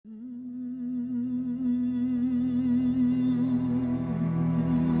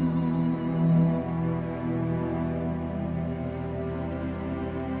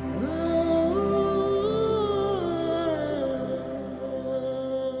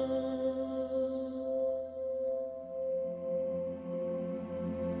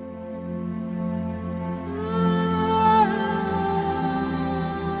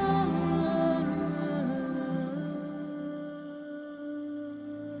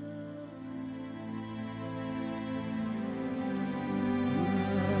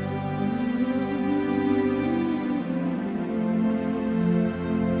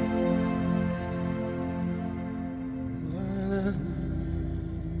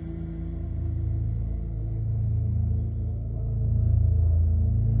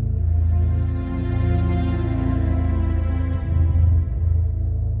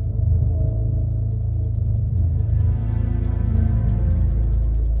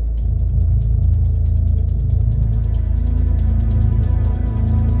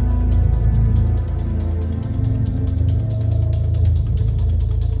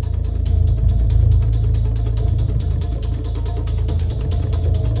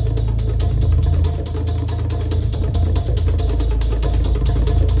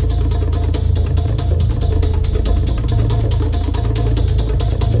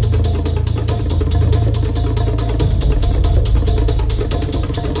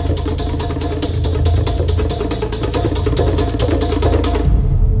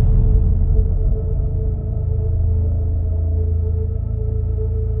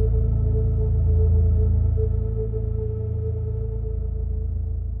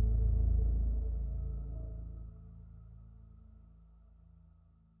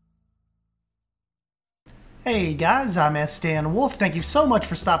Hey guys, I'm S. Dan Wolf. Thank you so much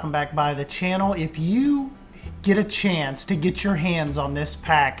for stopping back by the channel. If you get a chance to get your hands on this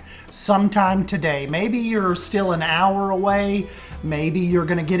pack sometime today, maybe you're still an hour away, maybe you're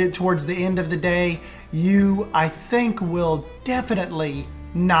going to get it towards the end of the day, you, I think, will definitely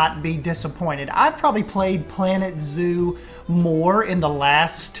not be disappointed. I've probably played Planet Zoo more in the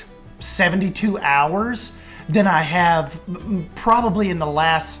last 72 hours than I have probably in the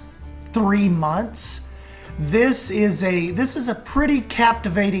last 3 months. This is a pretty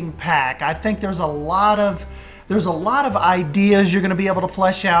captivating pack. I think there's a lot of ideas you're going to be able to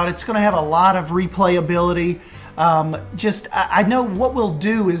flesh out. It's going to have a lot of replayability. I know what we'll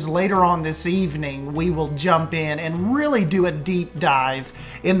do is later on this evening we will jump in and really do a deep dive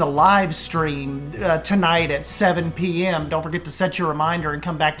in the live stream tonight at 7 p.m. Don't forget to set your reminder and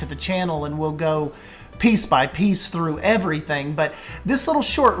come back to the channel and we'll go piece by piece through everything. But this little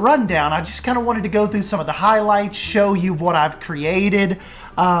short rundown, I just kind of wanted to go through some of the highlights, show you what I've created.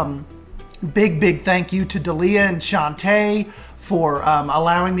 Big thank you to Dalia and Shantae for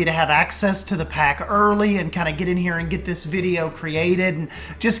allowing me to have access to the pack early and kind of get in here and get this video created and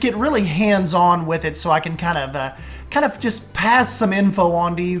just get really hands-on with it so I can kind of just pass some info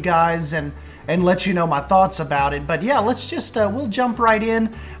on to you guys and let you know my thoughts about it. But yeah, let's just, we'll jump right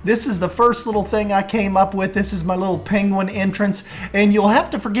in. This is the first little thing I came up with. This is my little penguin entrance, and you'll have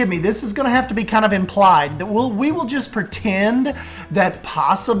to forgive me. This is going to have to be kind of implied. That we will just pretend that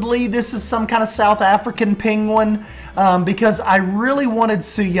possibly this is some kind of South African penguin, because I really wanted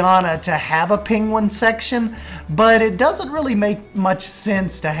Suyana to have a penguin section, but it doesn't really make much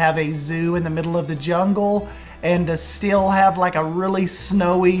sense to have a zoo in the middle of the jungle and to still have like a really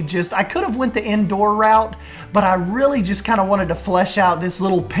snowy, I could have went the indoor route, but I really just kind of wanted to flesh out this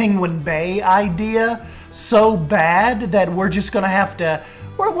little Penguin Bay idea so bad that we're just gonna have to,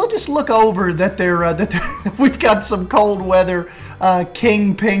 we'll just look over that we've got some cold weather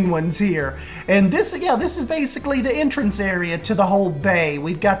king penguins here. And this is basically the entrance area to the whole bay.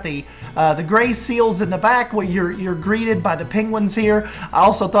 We've got the gray seals in the back where you're greeted by the penguins here. I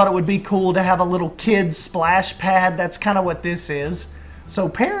also thought it would be cool to have a little kid splash pad. That's kind of what this is. So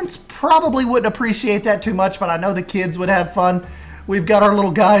parents probably wouldn't appreciate that too much, but I know the kids would have fun. We've got our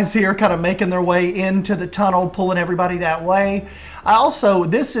little guys here kind of making their way into the tunnel, pulling everybody that way. I also,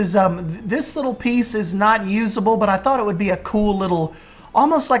 this little piece is not usable, but I thought it would be a cool little,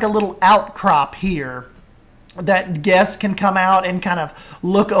 almost like a little outcrop here that guests can come out and kind of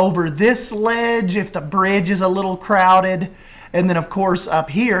look over this ledge if the bridge is a little crowded. And then of course up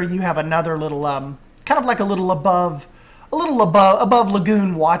here you have another little, kind of like a little above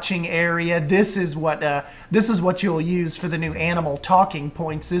lagoon watching area. This is what you'll use for the new animal talking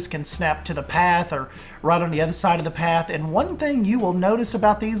points. This can snap to the path or right on the other side of the path. And one thing you will notice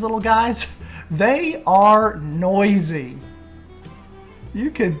about these little guys, they are noisy. You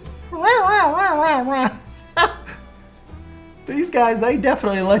can these guys, they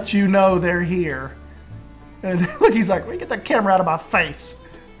definitely let you know they're here. And look, he's like, get that camera out of my face.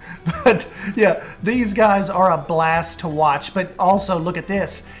 But yeah, these guys are a blast to watch. But also look at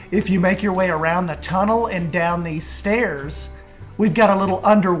this. If you make your way around the tunnel and down these stairs, we've got a little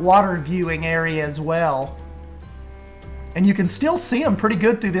underwater viewing area as well. And you can still see them pretty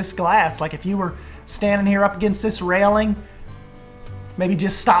good through this glass. Like if you were standing here up against this railing, maybe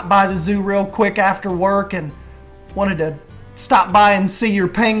just stop by the zoo real quick after work and wanted to stop by and see your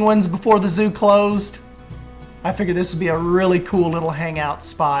penguins before the zoo closed, I figured this would be a really cool little hangout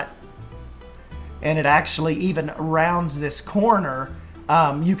spot. And it actually even rounds this corner.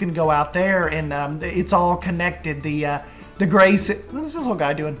 You can go out there and it's all connected. The gray, what's this little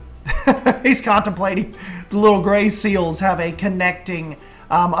guy doing? He's contemplating. The little gray seals have a connecting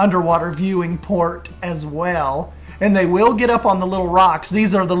underwater viewing port as well. And they will get up on the little rocks.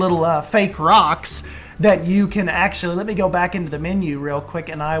 These are the little fake rocks that you can actually, let me go back into the menu real quick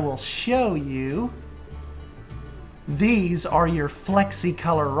and I will show you. These are your flexi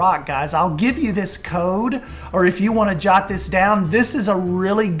color rock, guys. I'll give you this code, or if you want to jot this down, this is a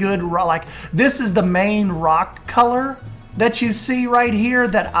really good rock. Like, this is the main rock color that you see right here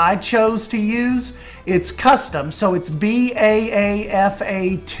that I chose to use. It's custom, so it's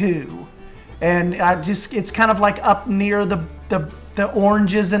BAAFA2. And it's kind of like up near the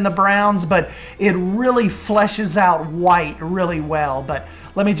oranges and the browns, but it really fleshes out white really well. But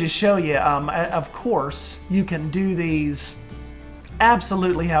let me just show you, of course, you can do these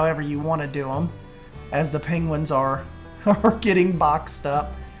absolutely however you want to do them as the penguins are getting boxed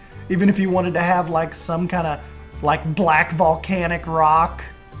up. Even if you wanted to have like some kind of like black volcanic rock,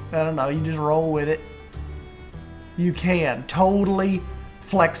 I don't know, you just roll with it. You can, totally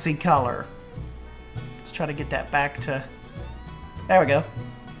flexi color. Let's try to get that back to, there we go.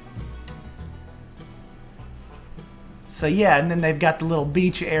 So yeah, and then they've got the little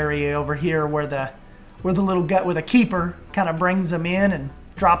beach area over here where the little gut where the keeper kind of brings them in and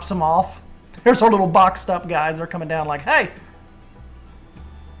drops them off. There's our little boxed up guys. They're coming down like, hey.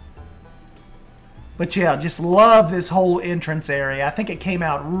 But yeah, just love this whole entrance area. I think it came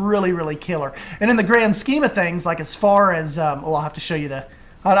out really, really killer. And in the grand scheme of things, like as far as, well, I'll have to show you the,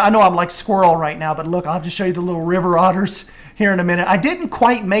 I know I'm like squirrel right now, but look, I'll have to show you the little river otters here in a minute. I didn't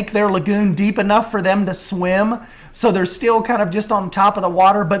quite make their lagoon deep enough for them to swim, so they're still kind of just on top of the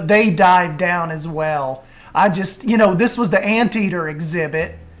water, but they dive down as well. I just, you know, this was the anteater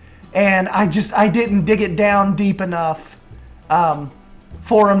exhibit, and I didn't dig it down deep enough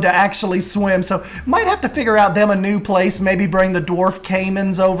for them to actually swim, so might have to figure out them a new place, maybe bring the dwarf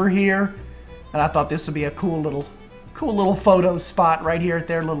caimans over here, and I thought this would be a cool little photo spot right here at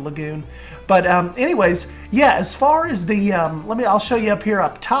their little lagoon. But anyways, yeah, as far as the, I'll show you up here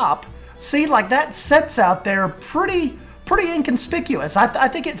up top. See, like that sets out there pretty inconspicuous. I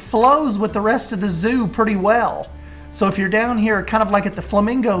think it flows with the rest of the zoo pretty well. So if you're down here kind of like at the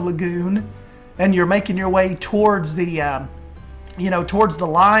Flamingo Lagoon and you're making your way towards the, towards the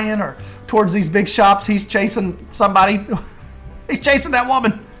lion or towards these big shops, he's chasing somebody. He's chasing that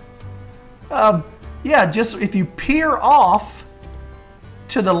woman. Yeah, just if you peer off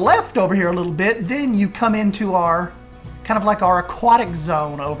to the left over here a little bit, then you come into our, kind of like our aquatic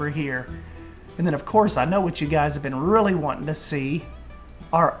zone over here. And then of course, I know what you guys have been really wanting to see,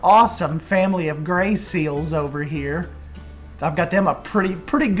 our awesome family of gray seals over here. I've got them a pretty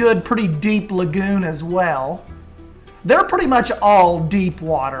good, pretty deep lagoon as well. They're pretty much all deep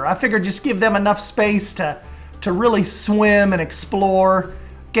water. I figured just give them enough space to really swim and explore.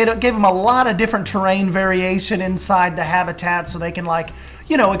 Gave them a lot of different terrain variation inside the habitat so they can, like,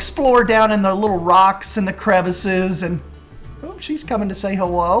 you know, explore down in the little rocks and the crevices. And oh, she's coming to say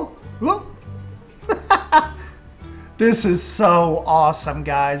hello. This is so awesome,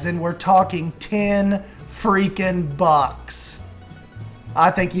 guys, and we're talking 10 freaking bucks.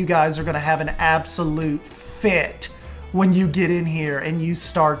 I think you guys are going to have an absolute fit when you get in here and you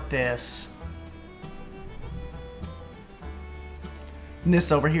start this. And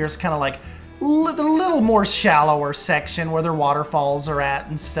this over here is kind of like the little more shallower section where their waterfalls are at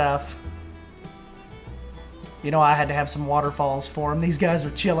and stuff. You know, I had to have some waterfalls for them. These guys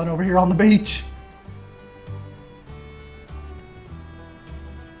are chilling over here on the beach.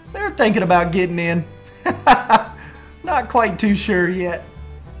 They're thinking about getting in. Not quite too sure yet.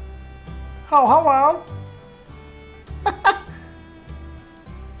 Oh, hello.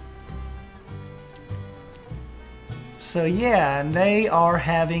 So yeah, and they are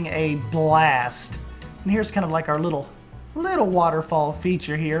having a blast. And here's kind of like our little waterfall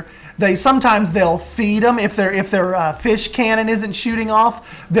feature here. Sometimes they'll feed them if their fish cannon isn't shooting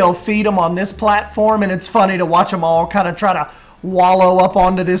off. They'll feed them on this platform, and it's funny to watch them all kind of try to wallow up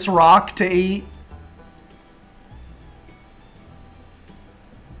onto this rock to eat.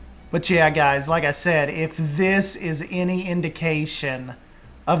 But yeah, guys, like I said, if this is any indication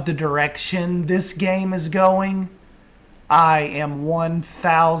of the direction this game is going, I am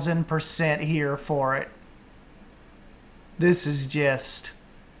 1000% here for it. This is just,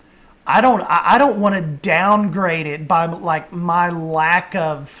 I don't want to downgrade it by like my lack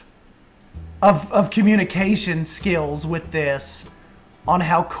of communication skills with this on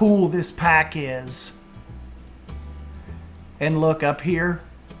how cool this pack is. And look up here.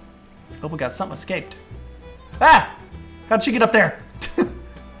 Oh, we got something escaped. Ah! How'd she get up there?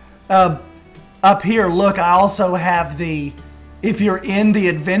 Up here, look, I also have the, if you're in the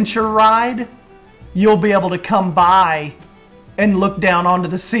adventure ride, you'll be able to come by and look down onto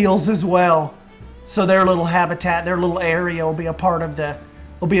the seals as well. So their little habitat, their little area will be a part of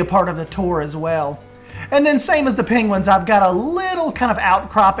the tour as well. And then same as the penguins, I've got a little kind of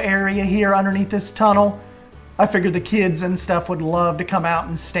outcrop area here underneath this tunnel. I figured the kids and stuff would love to come out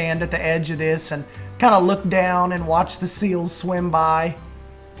and stand at the edge of this and kind of look down and watch the seals swim by.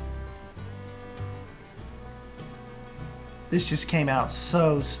 This just came out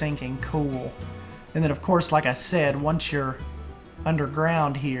so stinking cool. And then of course, like I said, once you're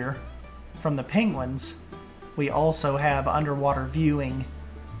underground here from the penguins, we also have underwater viewing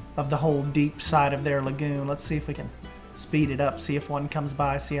of the whole deep side of their lagoon. Let's see if we can speed it up, see if one comes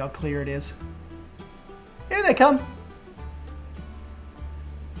by, see how clear it is. Here they come.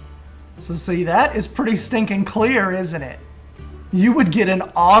 So see, that is pretty stinking clear, isn't it? You would get an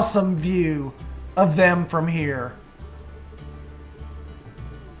awesome view of them from here.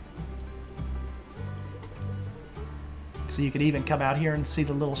 So you could even come out here and see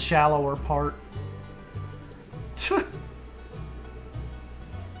the little shallower part.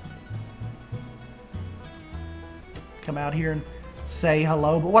 Come out here and say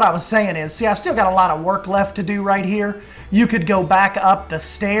hello. But what I was saying is, see, I've still got a lot of work left to do right here. You could go back up the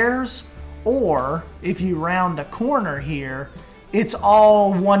stairs, or if you round the corner here, it's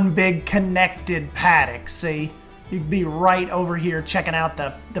all one big connected paddock. See, you'd be right over here checking out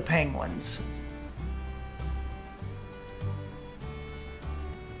the penguins.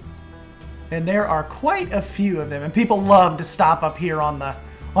 And there are quite a few of them, and people love to stop up here on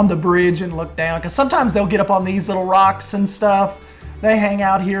the bridge and look down, because sometimes they'll get up on these little rocks and stuff. They hang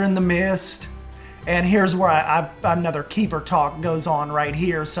out here in the mist. And here's where another keeper talk goes on right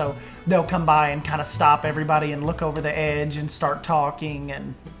here. So they'll come by and kind of stop everybody and look over the edge and start talking.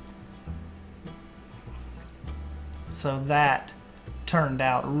 And so that turned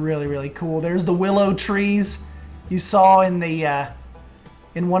out really, really cool. There's the willow trees you saw in the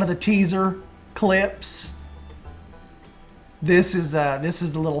in one of the teaser clips. This is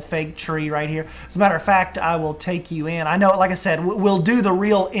the little fake tree right here. As a matter of fact, I will take you in. I know, like I said, we'll do the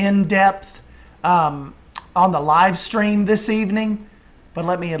real in-depth on the live stream this evening. But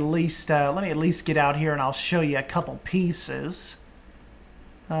let me at least get out here and I'll show you a couple pieces.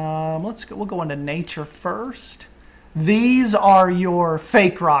 We'll go into nature first. These are your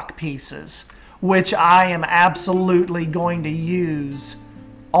fake rock pieces, which I am absolutely going to use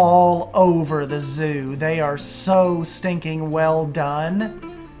all over the zoo. They are so stinking well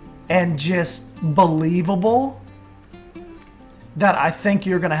done and just believable that I think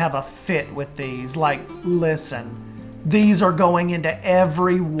you're gonna have a fit with these. Like, listen, these are going into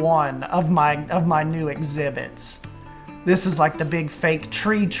every one of my new exhibits. This is like the big fake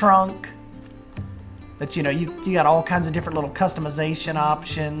tree trunk that, you know, you got all kinds of different little customization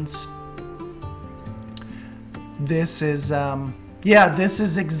options. This is yeah, this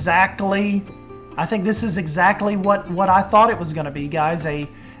is exactly, I think this is exactly what I thought it was going to be, guys. A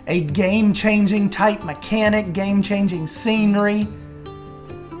game-changing type mechanic, game-changing scenery.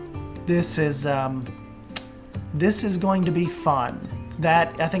 This is going to be fun.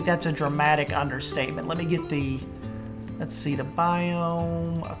 I think that's a dramatic understatement. Let me get let's see, the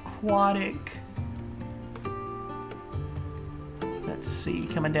biome, aquatic. Let's see,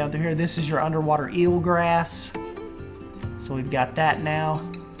 coming down through here, this is your underwater eelgrass. So we've got that now.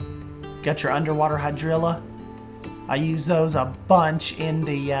 Got your underwater hydrilla. I use those a bunch in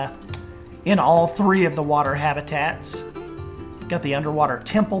in all three of the water habitats. Got the underwater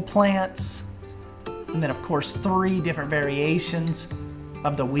temple plants. And then of course 3 different variations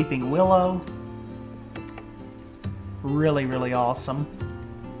of the weeping willow. Really, really awesome.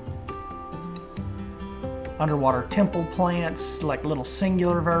 Underwater temple plants, like little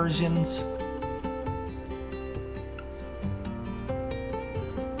singular versions.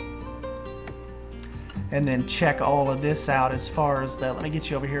 And then check all of this out as far as let me get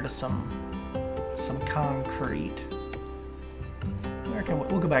you over here to some concrete.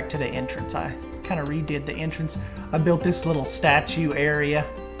 We'll go back to the entrance. I kind of redid the entrance. I built this little statue area.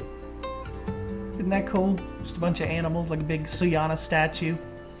 Isn't that cool? Just a bunch of animals, like a big Suyana statue.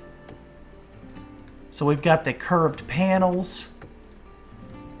 So we've got the curved panels.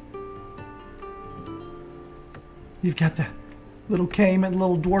 You've got the little caiman,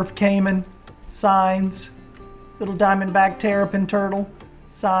 little dwarf caiman signs, little diamondback terrapin turtle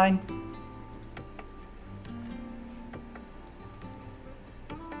sign.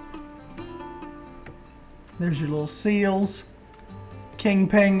 There's your little seals, king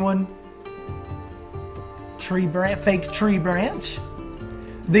penguin, tree branch, fake tree branch.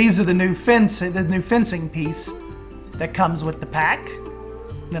 These are the new fencing piece that comes with the pack.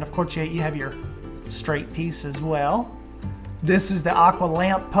 And then of course you have your straight piece as well. This is the aqua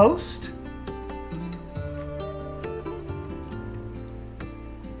lamp post.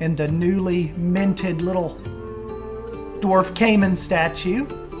 And the newly minted little dwarf caiman statue.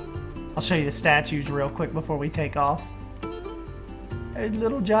 I'll show you the statues real quick before we take off. A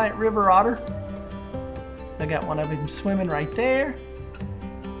little giant river otter. I got one of them swimming right there,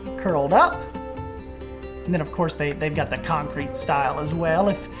 curled up. And then of course they've got the concrete style as well.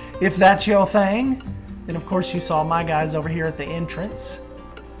 If that's your thing. Then of course you saw my guys over here at the entrance.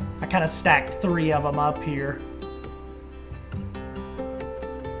 I kind of stacked 3 of them up here.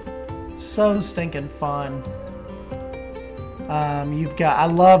 So stinking fun. I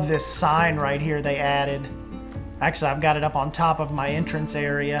love this sign right here they added. Actually, I've got it up on top of my entrance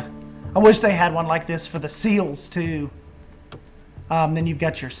area. I wish they had one like this for the seals too. Then you've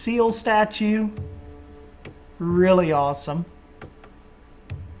got your seal statue. Really awesome.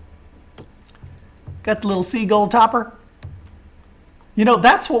 Got the little seagull topper. You know,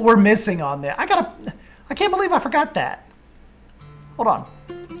 that's what we're missing on there. I I can't believe I forgot that. Hold on.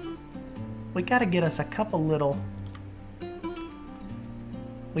 We got to get us a couple little...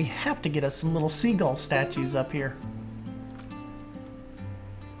 We have to get us some little seagull statues up here.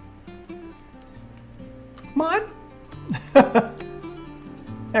 Come on.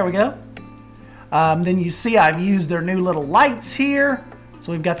 There we go. Then you see I've used their new little lights here.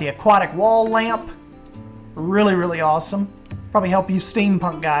 So we've got the aquatic wall lamp. Really, really awesome. Probably help you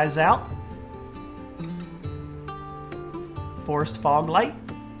steampunk guys out. Forest fog light.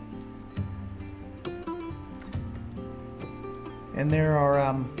 And there are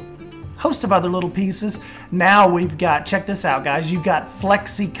a host of other little pieces. Now we've got, check this out guys, you've got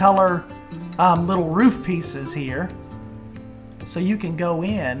flexi color little roof pieces here. So you can go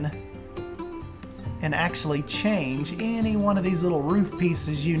in and actually change any one of these little roof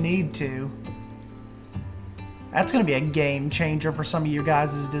pieces you need to. That's going to be a game changer for some of you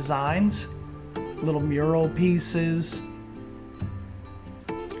guys' designs. Little mural pieces.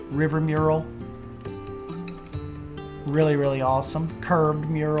 River mural. Really, really awesome. Curved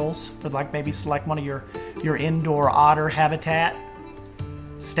murals for like maybe select one of your indoor otter habitat.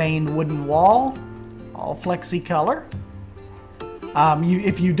 Stained wooden wall. All flexi color.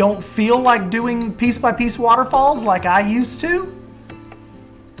 If you don't feel like doing piece-by-piece waterfalls like I used to,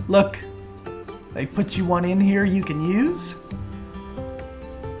 look, they put you one in here you can use.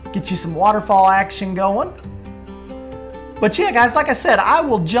 Get you some waterfall action going. But yeah, guys, like I said, I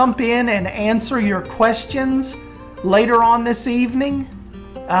will jump in and answer your questions later on this evening.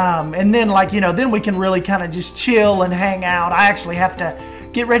 And then, like, you know, then we can really kind of just chill and hang out. I actually have to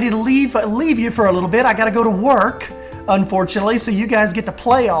get ready to leave you for a little bit. I got to go to work, unfortunately, so you guys get to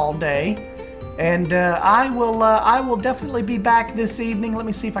play all day. And I will definitely be back this evening. Let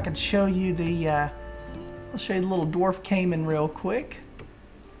me see if I can show you the I'll show you the little dwarf caiman real quick.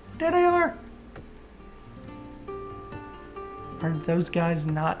 There they are. Are those guys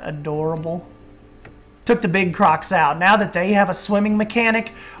not adorable? Took the big crocs out. Now that they have a swimming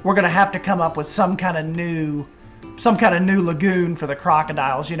mechanic, we're gonna have to come up with some kind of new lagoon for the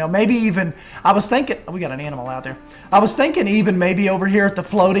crocodiles. You know, maybe even, I was thinking, we got an animal out there. I was thinking even maybe over here at the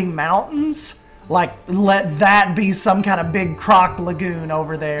floating mountains, like let that be some kind of big croc lagoon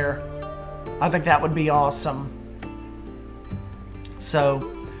over there. I think that would be awesome.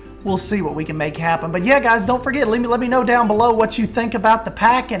 So we'll see what we can make happen. But yeah, guys, don't forget, let me know down below what you think about the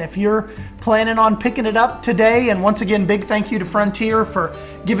pack and if you're planning on picking it up today. And once again, big thank you to Frontier for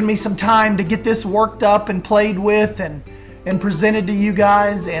giving me some time to get this worked up and played with and presented to you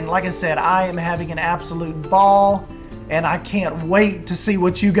guys. And like I said, I am having an absolute ball, and I can't wait to see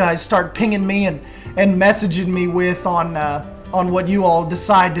what you guys start pinging me and messaging me with on what you all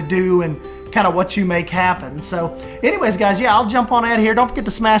decide to do and kind of what you make happen. So anyways, guys, yeah, I'll jump on out here. Don't forget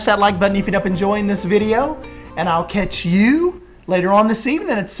to smash that like button if you end up enjoying this video, and I'll catch you later on this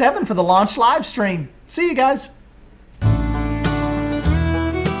evening at 7 for the launch live stream. See you guys.